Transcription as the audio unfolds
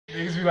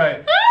Be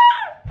like.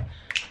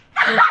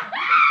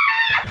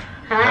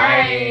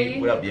 Hi.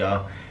 What up,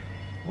 y'all?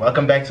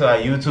 Welcome back to our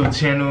YouTube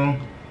channel.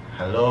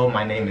 Hello,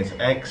 my name is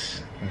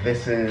X.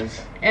 This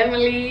is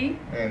Emily.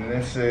 And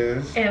this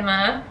is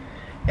Emma.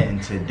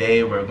 And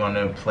today we're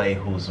gonna play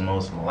Who's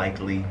Most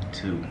Likely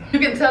To. You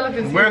can tell if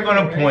it's. We're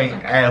gonna point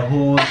at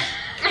who's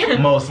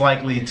most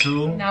likely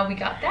to. Now we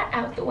got that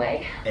out the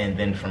way. And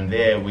then from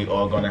there, we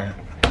all gonna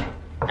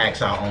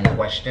ask our own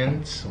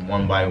questions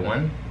one by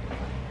one.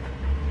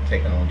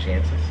 Take our own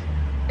chances.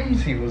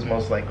 See who's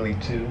most likely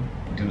to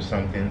do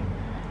something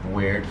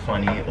weird,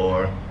 funny,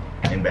 or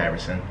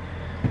embarrassing.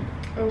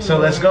 So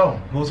let's go.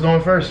 Who's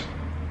going first?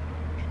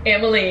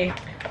 Emily.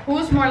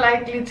 Who's more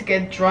likely to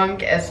get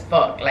drunk as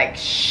fuck? Like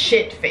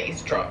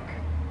shit-faced drunk.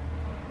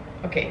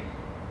 Okay.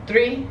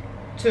 3,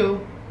 2,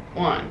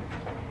 1.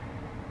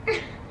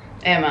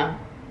 Emma.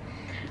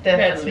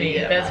 That's me.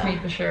 Emma. That's me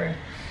for sure.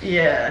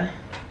 Yeah.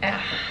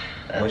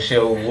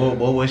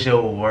 What was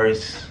your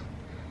worst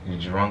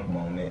drunk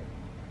moment?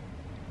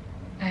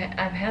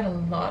 I've had a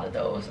lot of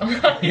those.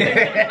 That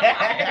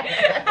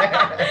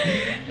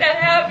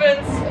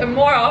happens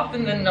more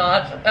often than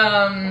not.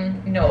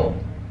 No,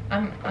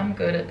 I'm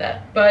good at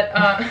that. But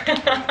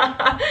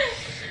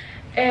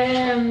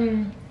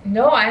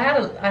no, I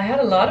had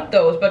a lot of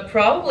those. But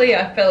probably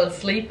I fell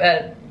asleep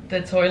at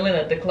the toilet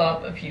at the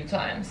club a few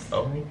times.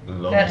 Oh,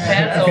 Lord.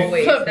 That's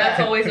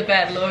always a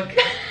bad look.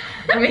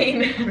 I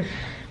mean,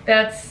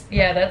 that's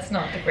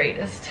not the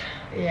greatest.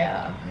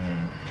 Yeah.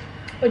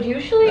 But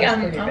usually That's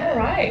I'm pretty bad.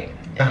 alright.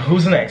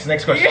 Who's next?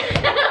 Next question.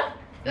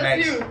 That's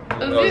Next. you.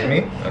 That's Oh, it's you.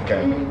 me?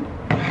 Okay.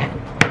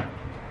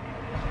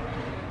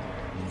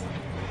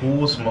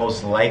 Who's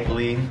most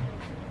likely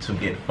to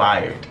get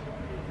fired?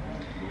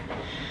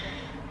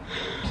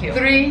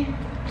 3,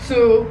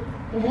 2,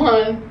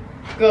 1,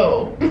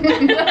 go.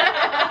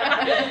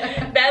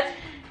 That's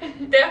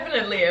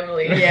definitely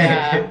Emily.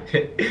 Yeah.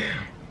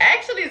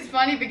 Actually, it's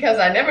funny because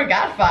I never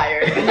got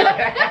fired. She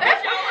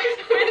always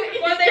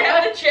quit when they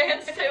have the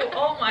chance to.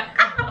 Oh my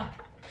god.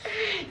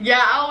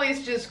 Yeah, I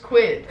always just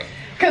quit.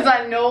 Cause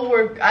I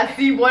know I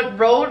see what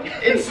road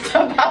it's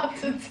about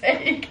to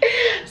take.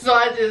 So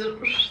I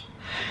just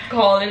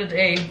Call it a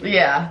day.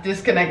 yeah,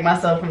 disconnect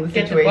myself from the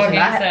Get the situation.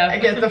 fuck ASAP. I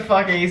get the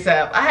fuck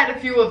ASAP. I had a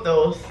few of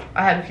those.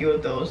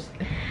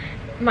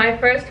 My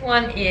first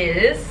one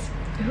is,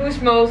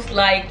 who's most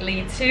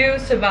likely to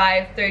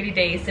survive 30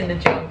 days in the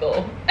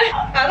jungle?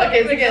 I don't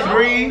Okay, even so know.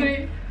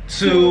 3,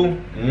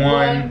 2,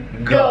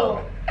 1,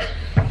 go.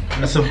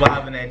 I'm gonna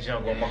survive in that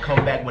jungle. I'm gonna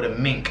come back with a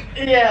mink.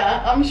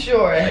 Yeah, I'm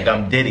sure. Like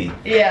I'm Diddy.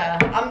 Yeah,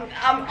 I'm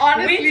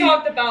honestly. We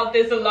talked about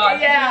this a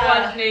lot. Yeah. We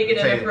watched Naked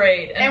and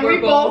Afraid, and we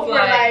both were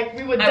like,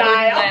 we would I die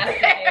wouldn't out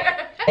last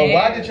there. Oh,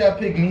 why did y'all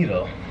pick me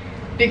though?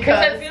 Because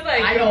I feel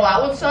like- I know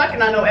I would suck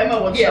and I know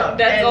Emma would Yeah, suck.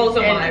 that's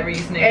also my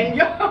reasoning.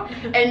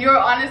 And you're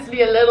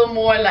honestly a little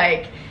more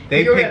like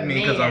They you're picked a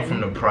me because man. I'm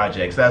from the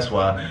projects. That's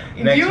why.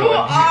 Next You one.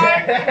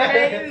 are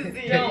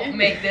crazy. Don't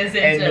make this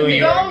In into New me.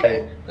 York.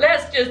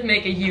 Let's just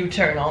make a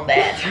U-turn on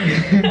that.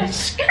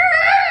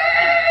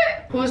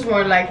 Who's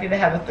more likely to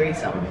have a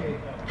threesome?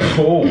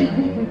 Oh.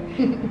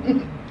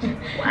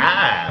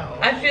 Wow.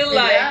 I feel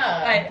like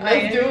Yeah,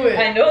 let's do it.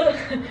 I know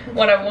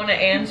what I want to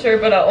answer,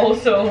 but I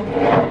also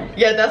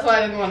Yeah, that's why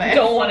I didn't want to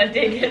don't want to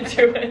dig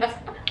into it.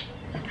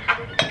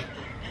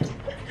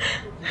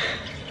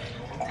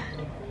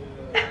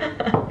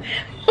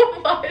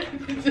 Why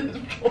did you just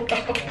pull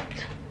out?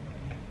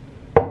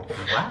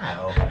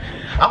 Wow.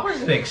 I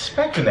wasn't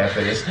expecting that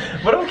for this,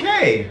 but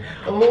okay.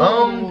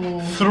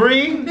 Ooh.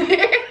 3,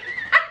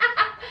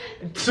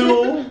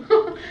 2,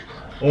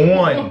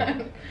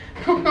 1.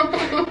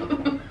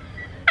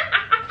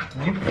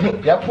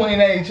 Y'all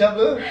pointing at each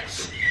other?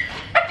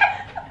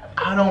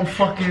 I don't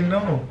fucking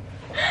know.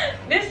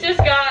 This just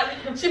got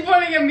She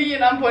pointing at me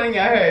and I'm pointing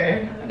at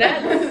her.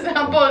 That's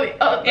I'm pointing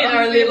in our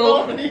honestly, little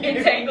both of you.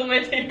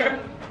 entanglement here.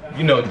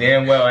 You know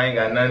damn well I ain't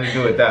got nothing to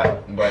do with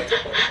that, but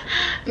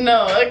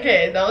No,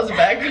 okay, that was a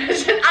bad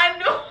question. I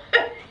know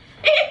it.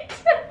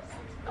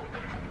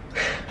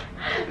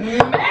 You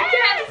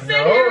can't sit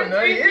No, here with no,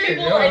 three you didn't.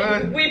 people No,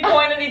 and no. we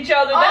point at each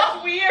other. That's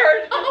Oh.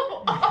 weird.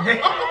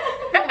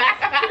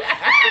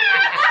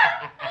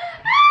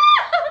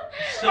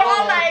 so, We're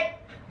all like,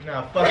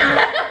 nah, fuck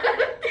that.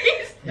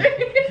 these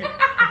three.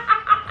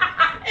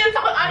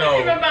 No. I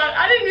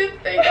didn't even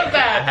think of I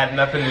that. had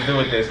nothing to do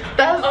with this.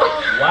 That's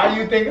Why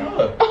do you think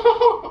her?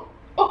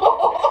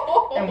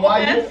 And why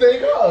you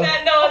think her?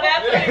 That's what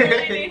he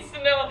really needs to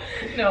know.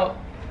 No.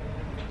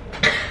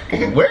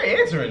 We're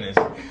answering this.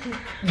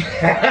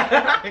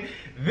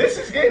 This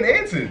is getting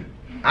answered.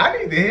 I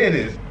need to hear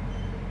this.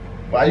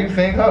 Why you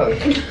think her?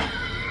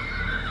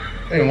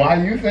 And why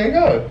you think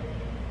her?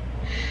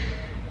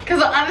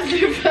 Because I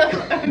honestly felt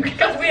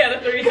Because we had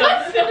a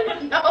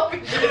threesome. No,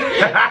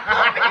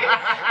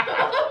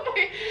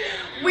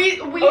 we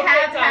didn't. we Okay,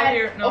 have it's out had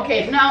here. No.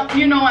 okay now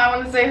you know I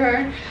want to say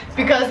her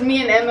because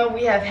me and Emma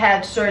we have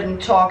had certain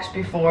talks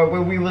before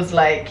where we was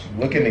like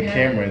Look in the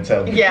camera and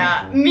tell me.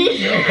 yeah me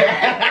you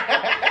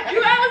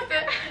asked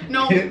it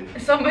no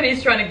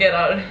Somebody's trying to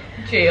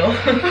jail.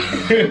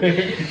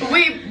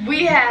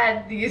 We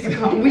had these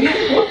we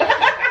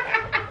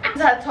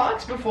had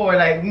talks before,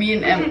 like me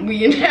and Emma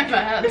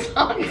had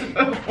talks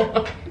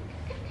before.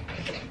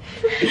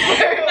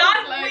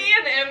 Not like, me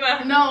and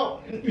Emma. No,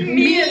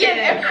 me and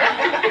Emma.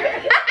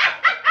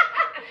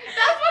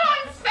 That's what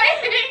I'm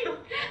saying.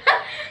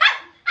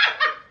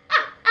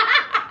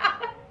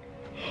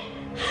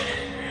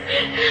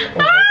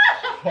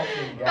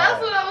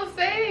 That's what I was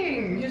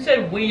saying. You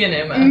said we and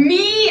Emma.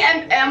 Me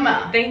and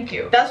Emma. Thank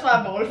you. That's why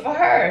I voted for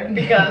her,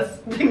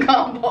 because the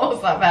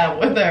combos I've had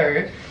with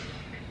her,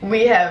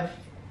 we have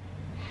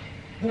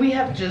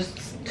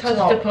just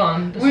touched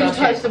upon the we've subject.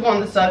 touched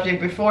upon the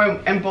subject before,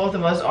 and both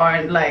of us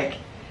aren't like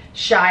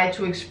shy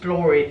to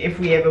explore it if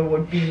we ever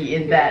would be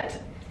in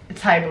that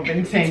type of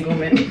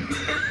entanglement.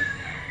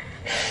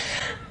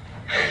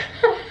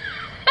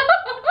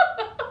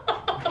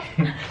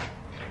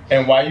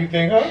 And why you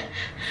think her?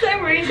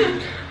 Same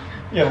reason.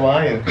 You're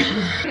lying.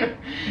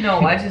 No,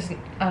 I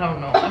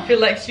don't know. I feel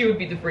like she would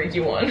be the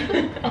freaky one.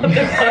 Of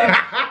the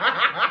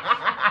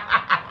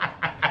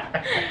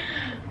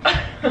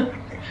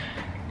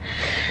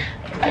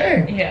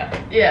Hey.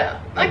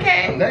 Yeah.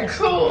 Okay. I'm next.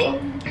 Cool.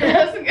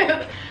 That's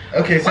good.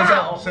 Okay, since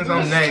Wow.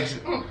 I'm next,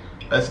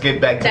 let's get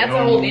back to That's a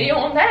whole video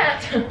on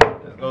that.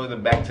 Let's go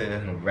back to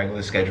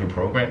regular scheduled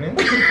programming.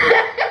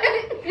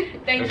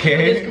 Thank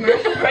Okay. you for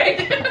this commercial break.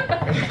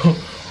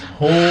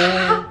 Who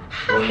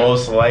will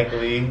most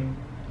likely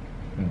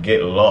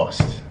get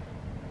lost?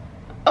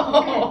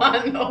 Oh,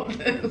 I know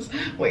this.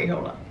 Wait,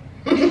 hold on.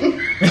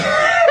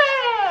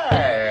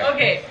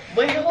 Okay.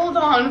 Wait, hold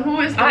on. Who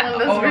is the one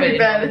that's already really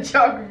bad know. at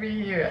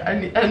geography here?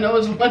 I know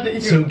it's one of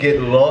you. To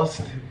get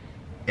lost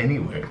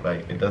anywhere.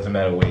 Like, it doesn't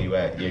matter where you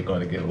at, you're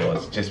going to get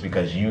lost just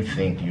because you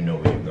think you know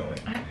where you're going.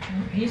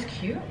 He's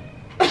cute.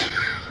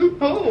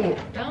 Who?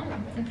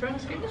 Down in front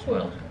of Venus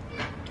World.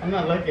 I'm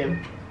not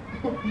looking.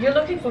 You're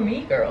looking for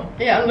me, girl.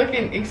 Yeah, I'm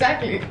looking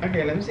exactly.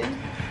 Okay, let me see.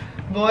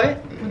 Boy,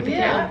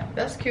 yeah,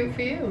 that's cute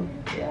for you.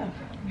 Yeah.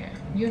 Okay.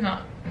 You're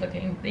not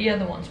looking. The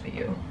other one's for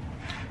you.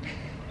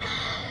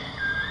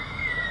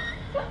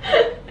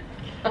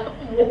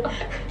 What?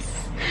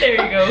 There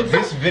you go.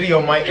 This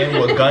video might end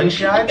with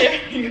gunshots.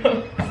 There you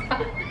go.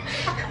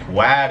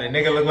 Wow, the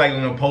nigga look like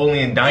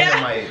Napoleon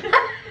Dynamite.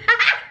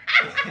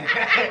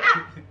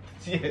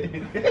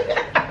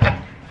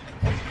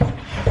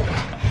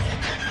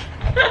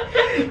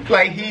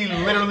 Like he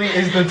literally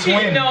is the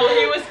twin. No,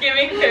 he was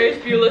giving Ferris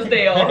Bueller's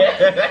Day Off.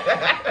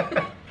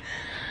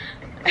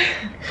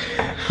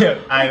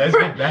 Alright, let's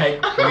get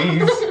back,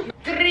 please.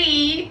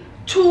 3,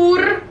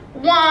 2,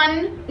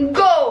 1,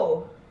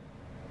 go.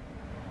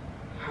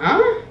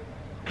 Huh?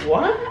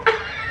 What?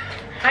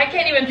 I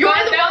can't even You're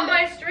find the down one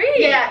my street.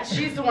 Yeah,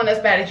 she's the one that's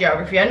bad at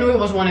geography. I knew it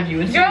was one of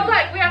you. It's You're you.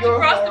 like, we have You're to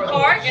cross horrible. the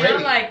park, and I'm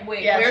Wait. like,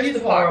 wait, Yeah, where's she's the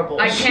park? horrible.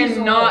 I She's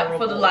cannot,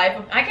 horrible. for the life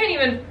of, I can't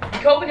even,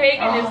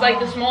 Copenhagen is like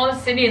the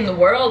smallest city in the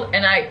world,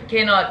 and I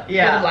cannot, for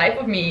the life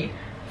of me,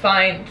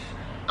 find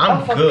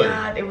I'm for good.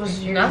 God, it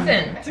was you.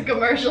 nothing. It's a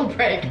commercial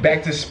break.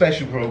 Back to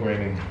special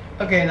programming.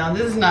 Okay, now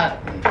this is not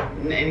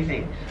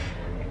anything.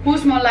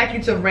 Who's more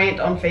likely to rant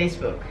on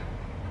Facebook?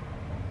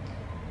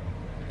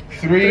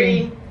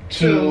 3,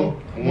 2,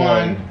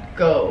 1.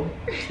 go.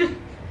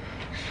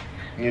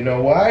 You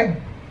know why?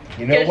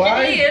 You know Yes, you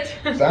why? did.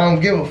 'Cause I don't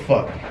give a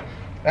fuck.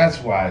 That's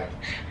why.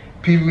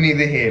 People need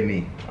to hear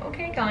me.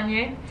 Okay,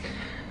 Kanye.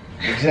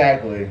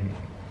 Exactly.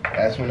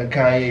 That's when the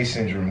Kanye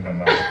syndrome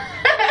come out.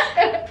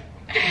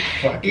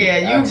 Fuck it.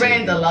 Yeah, I'll you take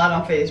rant it. a lot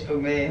on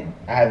Facebook, man.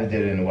 I haven't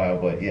did it in a while,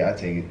 but yeah, I'll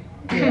take it.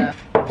 Yeah.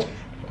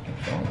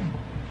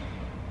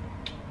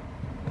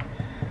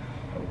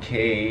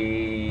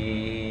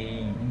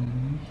 Okay.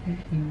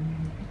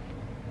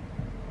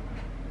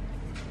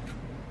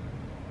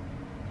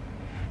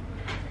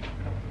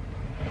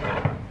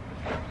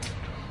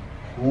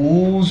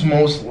 Who's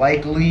most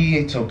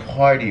likely to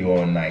party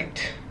all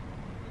night?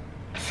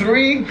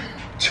 3,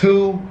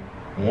 2,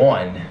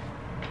 1.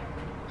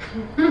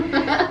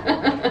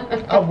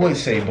 I would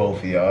say both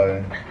of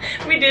y'all.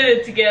 We did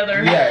it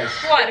together. Yes.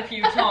 Quite a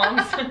few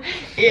times. We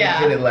did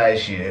Yeah. it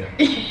last year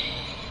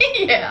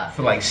Yeah.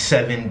 for like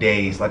 7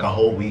 days, like a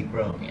whole week,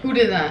 bro. Who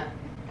did that?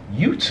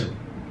 You two.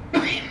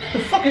 What the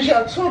fuck is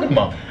y'all talking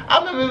about? I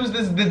remember it was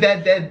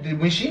that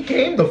when she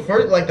came the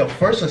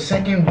first or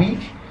second week.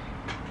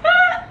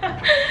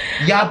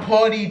 Y'all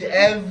partied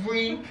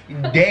every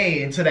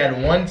day until that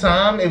one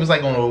time. It was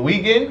like on a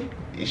weekend.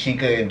 She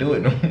couldn't do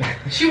it no more.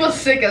 She was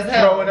sick as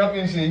hell. Throw it up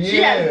and shit. Yeah. She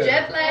had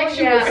jet lag, Oh,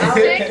 she yeah, was I was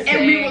sick,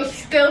 and we sick. were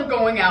still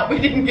going out. We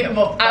didn't give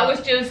up. I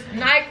was just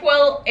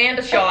NyQuil and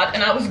a shot,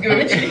 and I was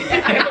good.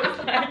 I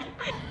was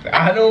like,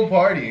 I don't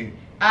party.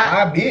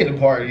 I be at a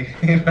party.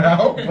 I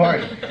don't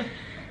party.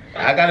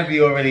 I gotta be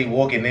already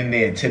walking in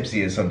there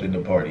tipsy or something to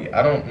party.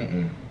 I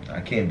don't. I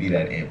can't be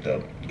that amped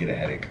up. Get a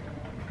headache.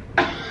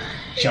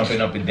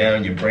 Jumping up and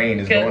down, your brain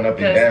is going up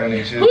and down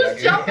and shit.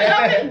 Who's jumping up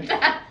and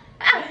down?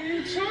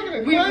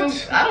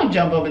 What? I don't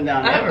jump up and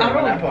down ever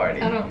when I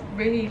party. I don't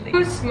really.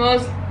 Who's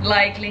most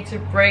likely to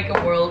break a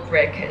world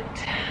record?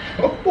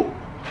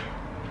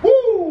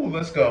 Woo!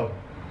 Let's go.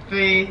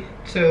 3,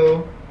 2,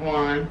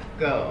 1,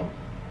 go.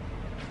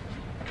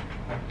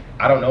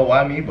 I don't know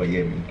why me, but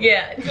yeah, me.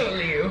 Yeah,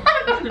 totally you.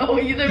 I don't know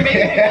either. Maybe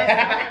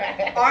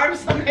because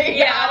arms are made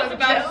Yeah, out I was of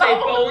about to say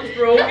jello. bones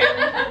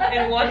broken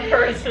in one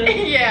person.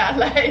 Yeah,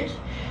 like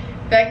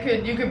that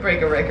could you could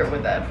break a record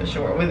with that for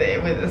sure.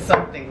 With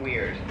something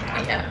weird.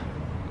 Yeah.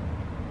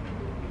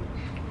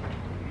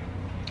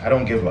 I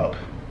don't give up.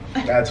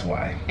 That's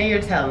why. And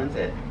you're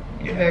talented.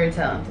 Yeah. You're very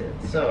talented.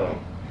 So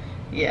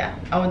yeah,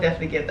 I would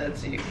definitely give that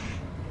to you.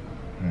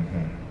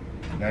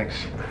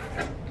 Next.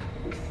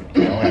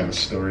 I don't have a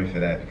story for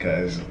that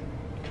because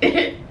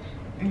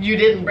You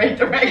didn't break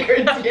the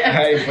records yet.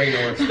 I ain't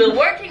breaking one. Still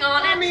working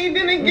on I it. mean,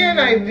 then again,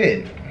 I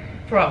did. I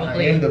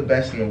Probably. am the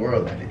best in the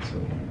world at it, so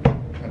I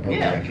broke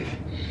Yeah. the record.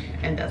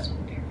 And that's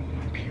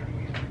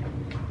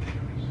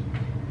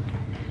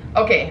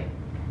okay.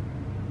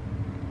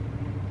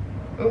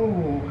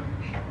 Ooh.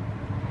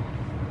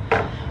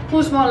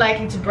 Who's more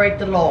likely to break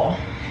the law?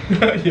 Yo,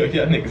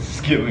 y'all niggas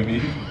is killing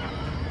me.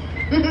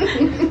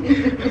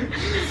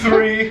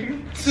 3,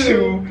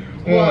 2,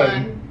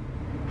 1.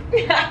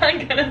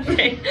 I'm gonna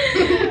say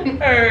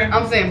her.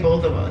 I'm saying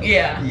both of us.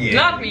 Yeah. Yeah.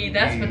 Not me,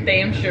 that's for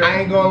damn sure. I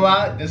ain't gonna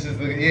lie, this is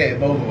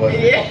both of us.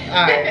 Yeah.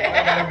 Alright,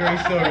 I got a great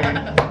story.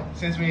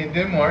 Since we in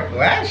Denmark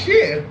last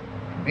year,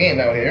 being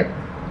out here.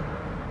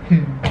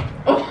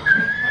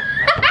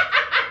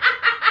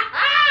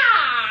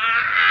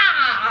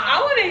 I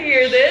wanna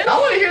hear this. I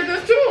want to hear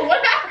this too.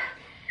 What happened?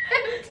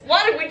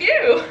 What did we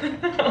do?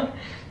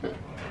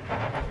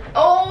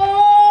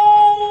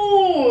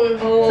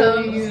 Oh,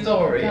 tell you the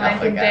story. I dined and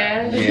forgot.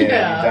 dashed?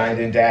 Yeah, we dined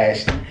and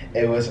dashed.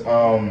 It was this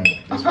one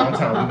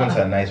time we went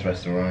to a nice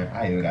restaurant.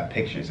 I even got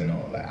pictures and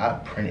all. Like I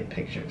printed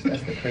pictures.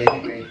 That's the crazy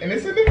thing, and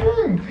it's in the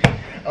room.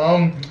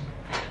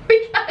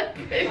 We got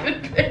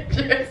favorite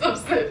pictures of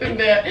sitting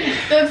there.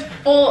 That's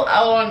full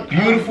on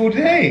Beautiful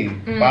day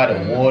by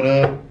the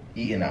water,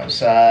 eating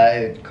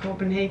outside.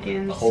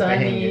 Copenhagen, Copenhagen.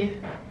 sunny.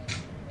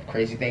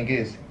 Crazy thing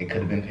is, it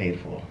could have been paid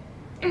for,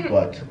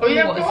 but Oh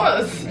yeah, of Was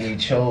course. we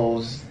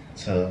chose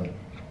to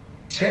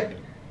dip.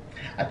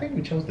 I think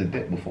we chose to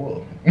dip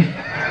before.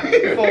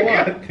 For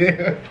what?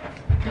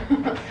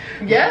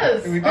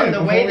 Yes. We did, On the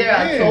before way we there,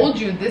 I did. told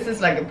you this is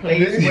like a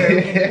place where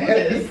we do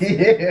this.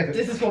 Yeah.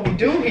 This is what we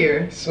do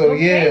here. So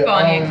Okay, yeah,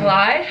 Bonnie and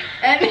Clyde.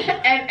 And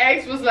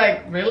X was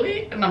like,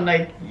 really? And I'm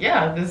like,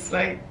 yeah, this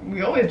like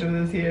we always do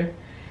this here.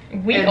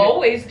 We And-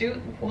 always do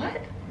what?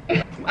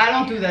 I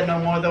don't do that no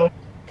more though.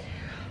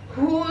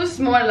 Who's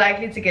more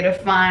likely to get a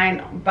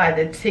fine by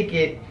the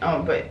ticket?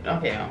 Oh, but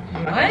okay, no,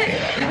 I'm not gonna say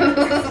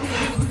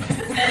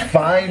that.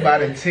 fine by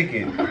the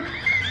ticket.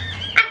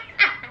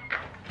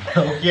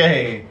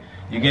 Okay,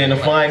 you're getting a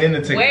fine in the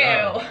ticket.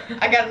 Well,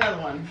 I got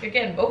another one. you're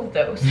getting both of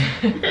those.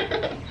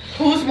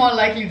 Who's more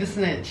likely to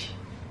snitch?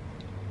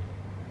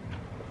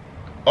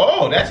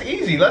 Oh, that's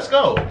easy. Let's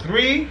go.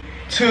 3,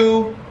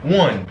 2,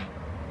 1.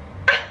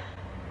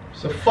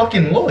 It's a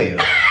fucking lawyer.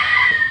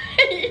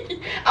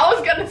 I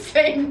was gonna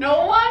say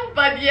no one,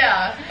 but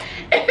yeah,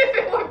 if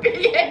it would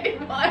be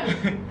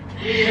anyone.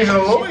 He's a She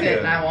lawyer.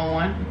 said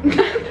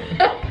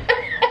 911.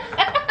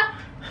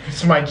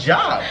 It's my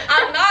job.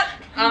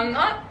 I'm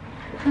not.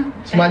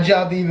 It's my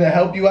job to either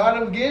help you out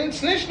of getting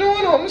snitched on,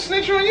 or I'm gonna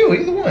snitch on you.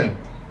 Either one.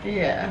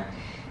 Yeah.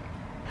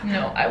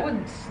 No, I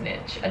wouldn't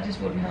snitch. I just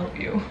wouldn't help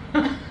you.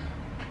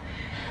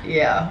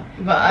 Yeah,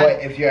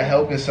 But if you're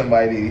helping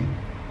somebody,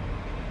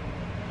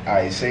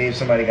 alright, say if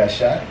somebody got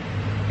shot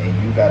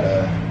and you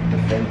gotta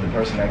defend the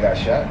person that got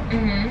shot,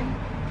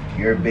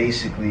 you're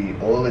basically,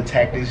 all the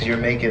tactics you're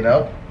making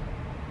up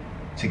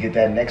to get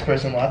that next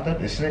person locked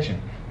up is snitching.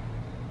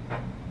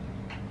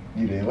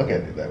 You didn't look at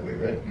it that way,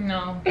 right?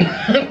 No.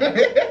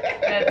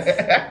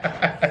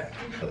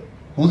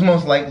 Who's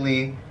most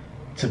likely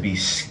to be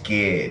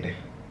scared?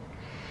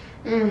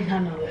 I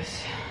know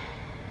this.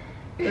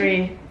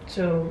 3,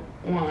 2,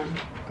 1,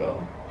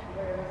 go.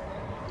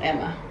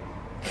 Emma.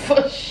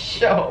 For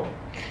sure.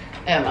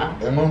 Emma.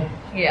 Emma?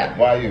 Yeah.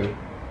 Why you?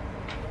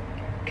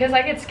 Because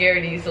I get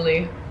scared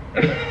easily.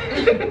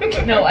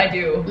 No, I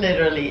do.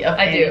 Literally, of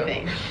I do.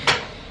 anything.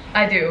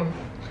 I do.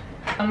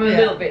 I'm a Yeah.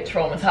 little bit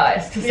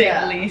traumatized, to say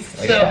Yeah. the least.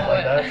 Like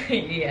So,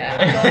 shit like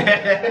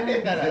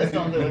yeah. Just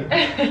don't do it.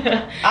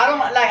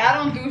 I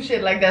don't do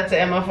shit like that to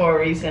Emma for a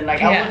reason.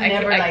 Like I Yeah,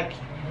 would never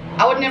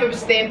I would never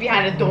stand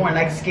behind the door and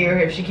like scare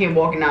her if she came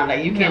walking out.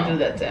 Like you can't No. do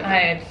that to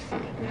Emma.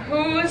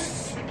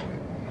 Who's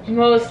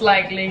most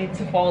likely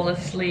to fall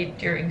asleep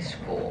during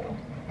school?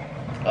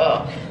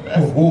 Oh,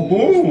 that's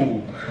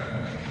Ooh.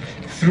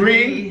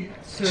 3,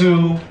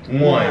 2,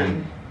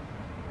 1.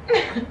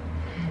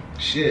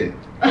 Shit.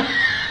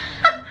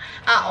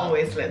 I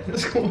always slept in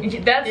school.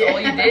 That's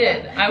all you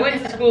did. I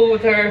went to school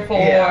with her for,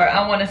 Yeah.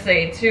 I want to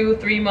say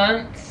 2-3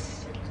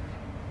 months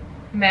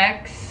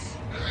max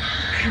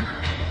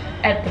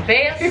at the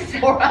best.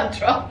 Before I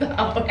dropped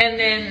out. And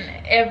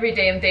then every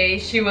damn day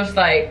she was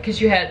like, because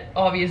you had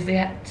obviously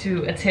had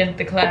to attend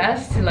the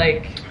class to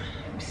like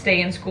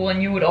stay in school,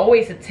 and you would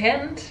always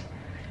attend,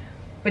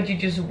 but you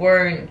just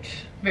weren't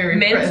Very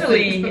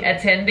mentally present.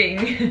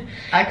 attending.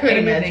 I could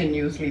anything. imagine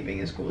you sleeping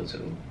in school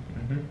too.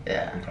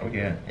 Yeah. Oh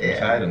yeah.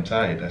 Yeah. I'm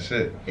tired. That's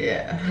it.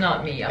 Yeah.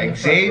 Not me. I'm a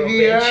front row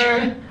bitch.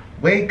 Xavier,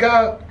 wake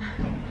up.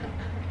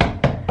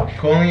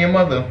 Calling your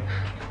mother.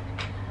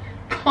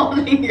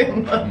 Calling your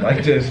mother.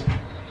 Like this.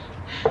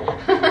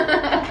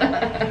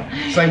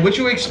 It's like what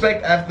you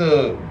expect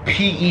after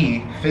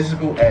PE,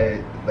 physical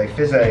ed, like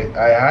phys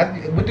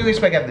ed. What do you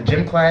expect after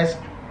gym class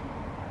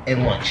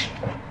and lunch?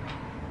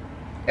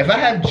 If I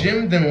have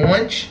gym then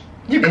lunch,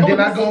 and then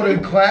I go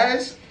to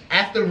class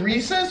after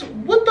recess,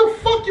 what the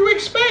fuck you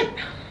expect?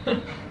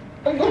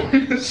 I'm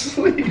going to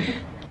sleep.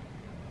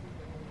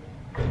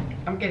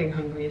 I'm getting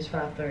hungry. It's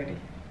 5:30.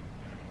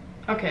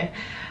 Okay.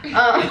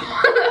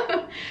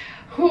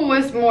 Who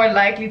is more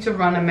likely to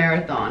run a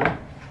marathon?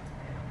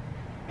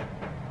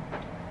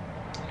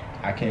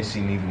 I can't see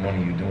neither one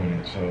of you doing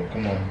it, so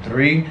come on.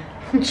 3,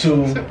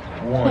 2,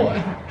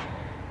 1.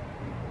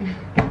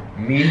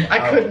 Me?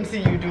 I couldn't see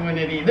you doing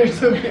it either,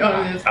 to be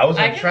honest. I was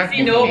on I track. can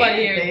see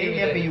nobody here Babe, doing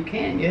yeah, it. but you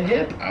can. You're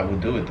hip. I would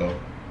do it though.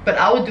 But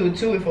I would do it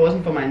too if it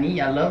wasn't for my knee.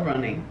 I love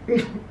running.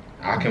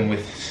 I can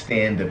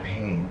withstand the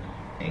pain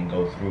and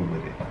go through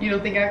with it. You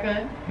don't think I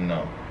could?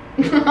 No.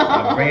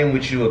 I ran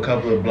with you a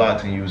couple of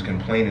blocks and you was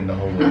complaining the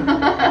whole way.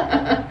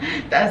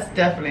 That's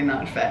definitely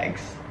not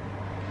facts.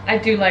 I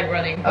do like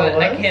running, but I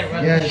was? can't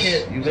run Yes. for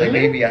shit. You was like, Really?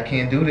 baby, I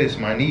can't do this.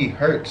 My knee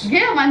hurts.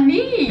 Yeah, my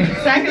knees.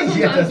 Exactly what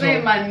Yeah, I'm that's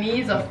saying. what- My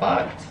knees are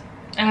fucked.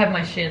 I have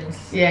my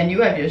shins. Yeah, and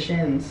you have your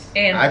shins.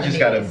 And I the just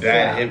got a knees.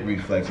 bad Yeah. hip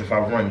reflex. If I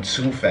run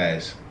too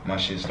fast, my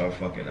shit start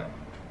fucking up.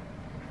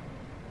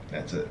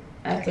 That's it.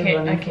 After I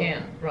running for-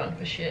 can't run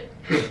for shit.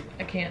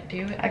 I can't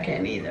do it. I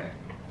can't either.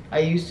 I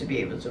used to be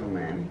able to,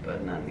 man,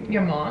 but not anymore.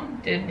 Your mom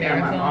did Yeah,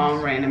 my marathons?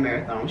 mom ran a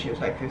marathon when she was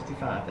like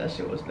 55. That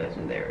shit was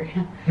legendary.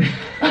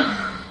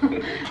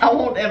 I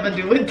won't ever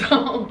do it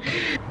though.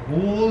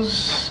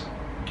 Who's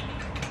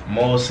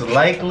most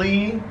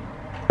likely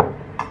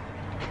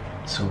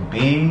to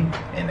be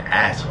an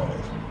asshole?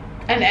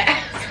 An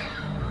ass.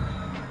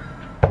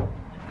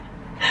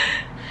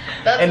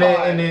 That's And then-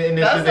 hard. and then- and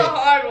this That's is a the-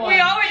 hard one.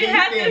 We already Key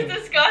had thing. this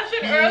discussion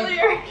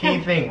earlier. Key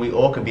thing, we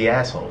all could be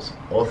assholes.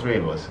 All three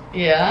of us.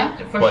 Yeah.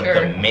 For But sure.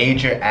 the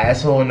major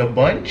asshole in the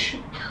bunch,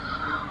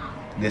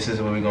 this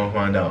is what we're gonna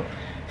find out.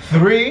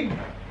 3,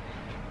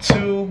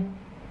 2,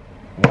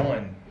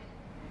 1.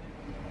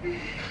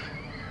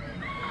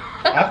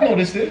 I've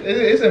noticed it.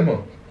 It's Emma.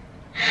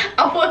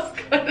 I was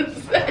gonna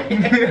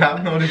say.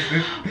 I've noticed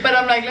it. But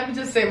I'm like, let me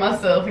just say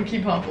myself and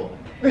keep humble.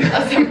 I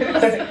said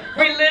myself.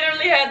 We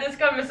literally had this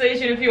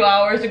conversation a few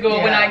hours ago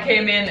when Yeah. I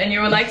came in and you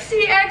were like,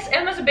 see X,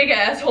 Emma's a bigger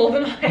asshole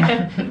than I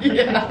am.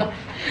 Yeah.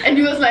 And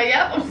you was like,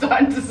 yep, I'm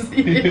starting to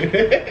see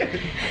it.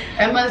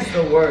 Emma's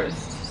the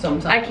worst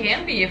sometimes. I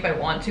can be if I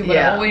want to, but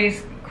Yeah. I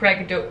always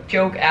crack a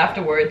joke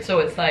afterwards, so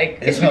it's like...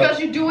 It's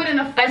because you do it in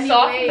a I funny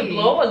soften way. the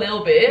blow a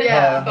little bit,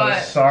 Yeah. Her but...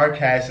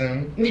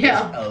 sarcasm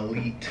Yeah. is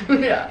elite.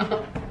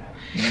 Yeah.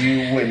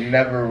 You would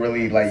never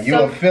really like. You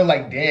would feel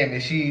like, damn,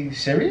 is she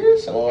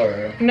serious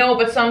or? No,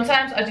 but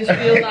sometimes I just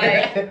feel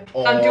like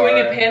I'm doing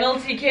a Or-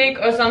 penalty kick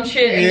or some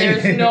shit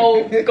and there's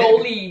no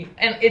goalie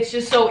and it's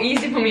just so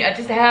easy for me. I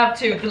just have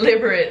to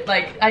deliver it.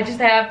 Like, I just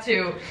have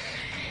to.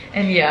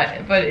 And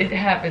yeah, but it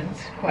happens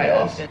quite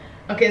Yes. often.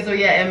 Okay, so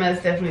yeah, Emma is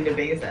definitely the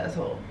biggest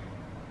asshole.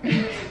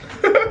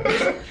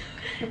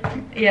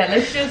 Yeah,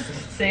 let's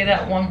just say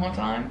that one more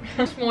time.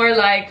 It's more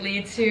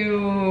likely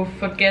to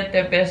forget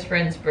their best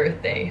friend's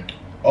birthday.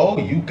 Oh,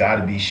 you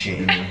gotta be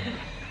shitting me.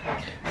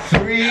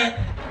 3,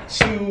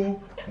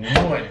 2,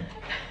 1.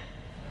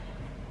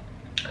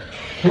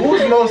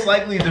 Who's most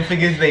likely to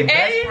forget their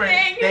best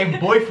friend, Anything.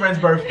 their boyfriend's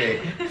birthday?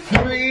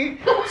 3,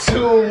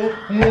 2,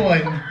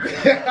 1.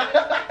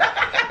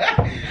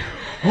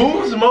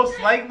 Who's most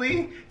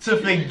likely to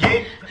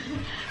forget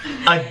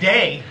a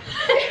day?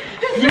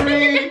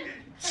 3,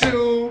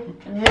 2,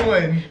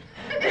 1.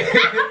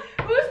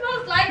 Who's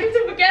most likely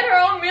to forget her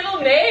own middle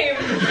name?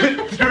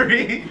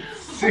 3,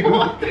 2,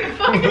 What the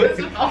fuck is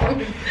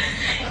wrong?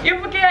 You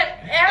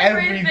forget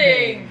everything.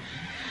 Everything.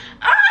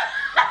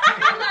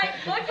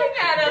 Like looking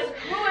at us,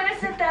 who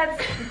is it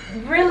that's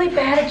really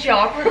bad at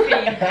geography?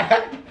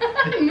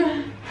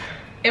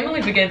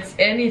 Emily forgets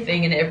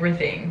anything and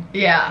everything.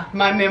 Yeah,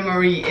 my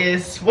memory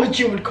is what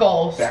you would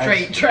call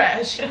straight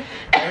trash.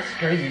 That's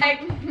crazy.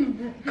 Like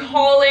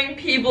calling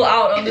people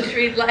out on the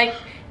street like,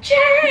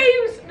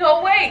 James!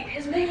 No wait,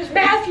 his name is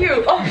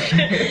Matthew. Oh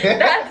shit.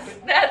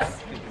 That's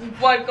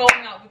what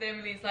going out with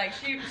Emily is like.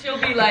 She'll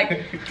be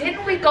like,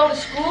 didn't we go to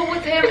school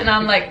with him? And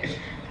I'm like,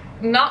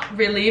 not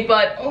really,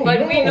 but Oh,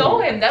 we no. know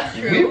him, that's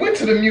true. We went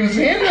to the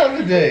museum the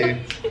other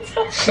day.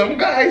 Some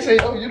guy said,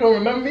 "Oh, you don't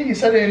remember me?" He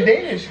said it in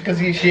Danish because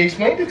she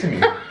explained it to me.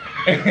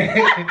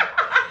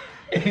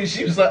 And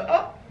she was like,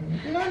 "Oh,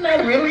 no,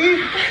 not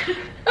really."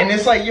 And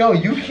it's like, yo,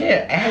 you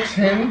can't ask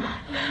him,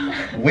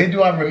 "Where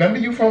do I remember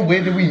you from?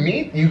 Where did we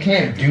meet?" You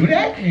can't do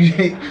that.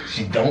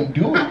 She don't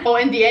do it. Oh,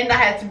 in the end, I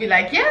had to be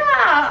like, yeah,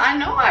 I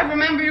know, I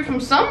remember you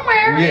from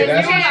somewhere. Yeah, And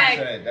that's you what were she like,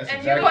 said. That's and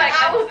exactly. you were like,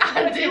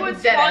 I but did you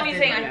was that, I funny did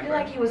saying, I remember. feel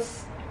like he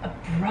was a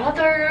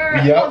brother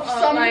Yep. Of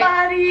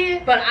somebody.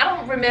 but I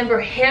don't remember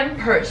him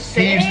per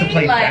se. He used to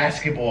play like,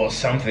 basketball or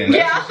something.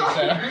 Yeah. That's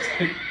what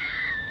she said.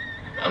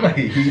 I'm like,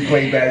 he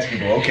played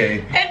basketball,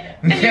 okay.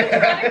 And he was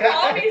trying to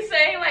call me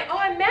saying like, oh,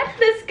 I met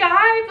this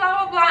guy,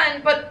 blah, blah, blah.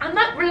 But I'm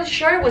not really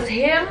sure it was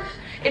him.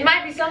 It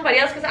might be somebody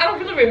else because I don't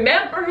really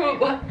remember who it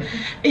was.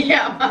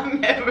 Yeah, my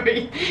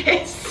memory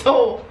is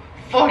so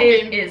fucking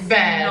It is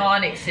bad.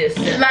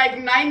 non-existent. Like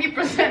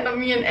 90% of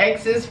me and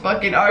ex's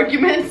fucking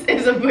arguments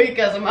is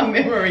because of my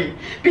memory.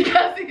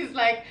 Because he's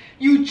like,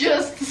 you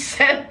just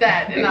said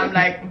that. And I'm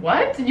like,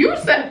 what? You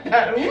said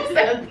that? Who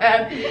said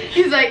that?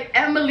 He's like,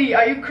 Emily,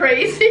 are you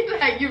crazy?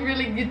 Like, you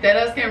dead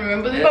ass can't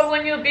remember this? But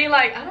when you'll be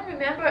like, I don't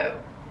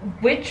remember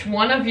which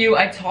one of you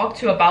I talked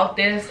to about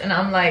this, and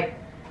I'm like,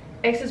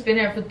 X has been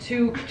here for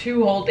two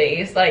whole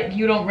days. Like,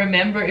 you don't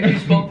remember if you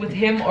spoke with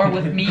him or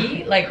with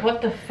me? Like,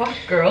 what the fuck,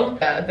 girl?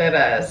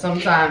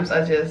 Sometimes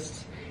I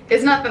just,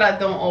 it's not that I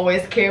don't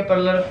always care, but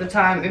a lot of the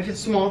time, if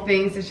it's small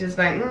things, it's just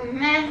like,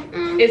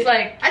 It's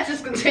like, I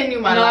just continue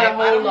my not life.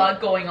 a whole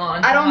lot going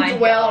on. I don't behind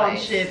dwell your on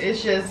eyes. shit.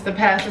 It's just the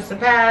past is the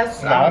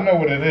past. Nah, I know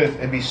what it is.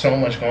 It'd be so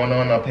much going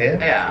on up here.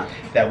 Yeah.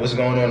 That was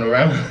going on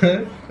around.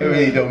 It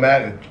really don't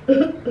matter.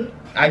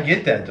 I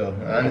get that though.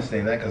 I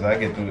understand that because I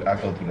go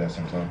through that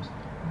sometimes.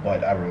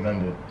 But I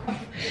remember.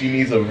 She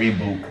needs a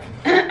reboot.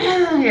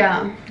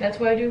 Yeah. That's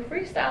why I do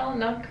freestyle,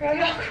 not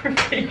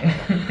choreography.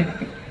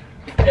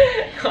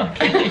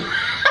 Okay.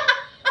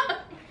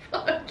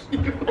 Fuck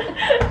you.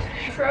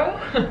 Bro.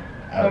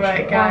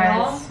 Alright,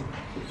 guys.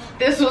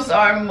 This was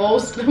our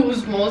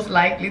who's most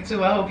likely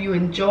to. I hope you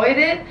enjoyed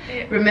it.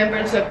 Yeah.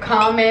 Remember to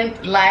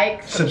comment,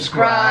 like,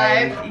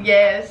 subscribe.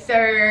 Yes,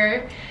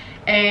 sir.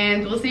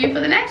 And we'll see you for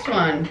the next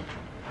one.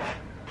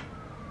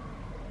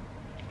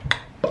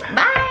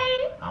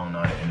 Bye. I don't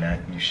know that in that.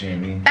 You shitting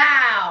me?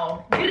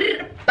 Bow.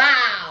 Grr,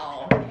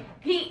 bow.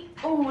 He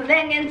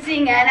längen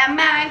singen a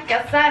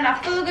manka sana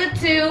fuga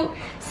too.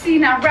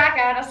 Sina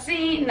ragga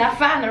sina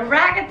fana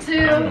ragga I don't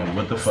too. know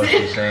what the fuck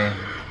she's saying.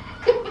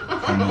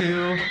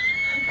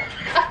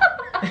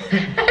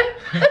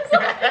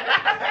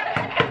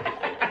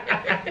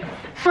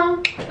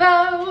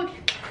 Vogue.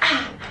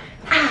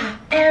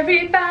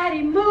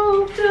 Everybody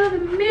move to the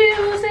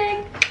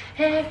music.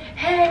 Hey,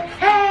 hey,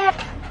 hey.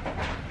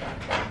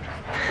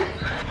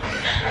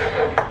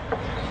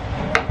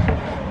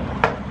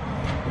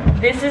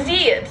 This is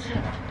it.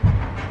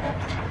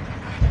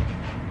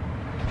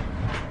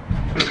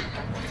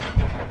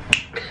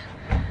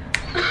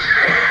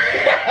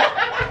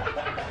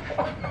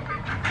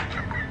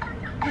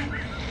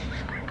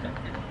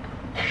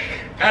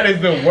 That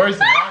is the worst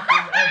laughing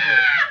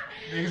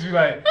ever. Niggas be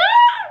like.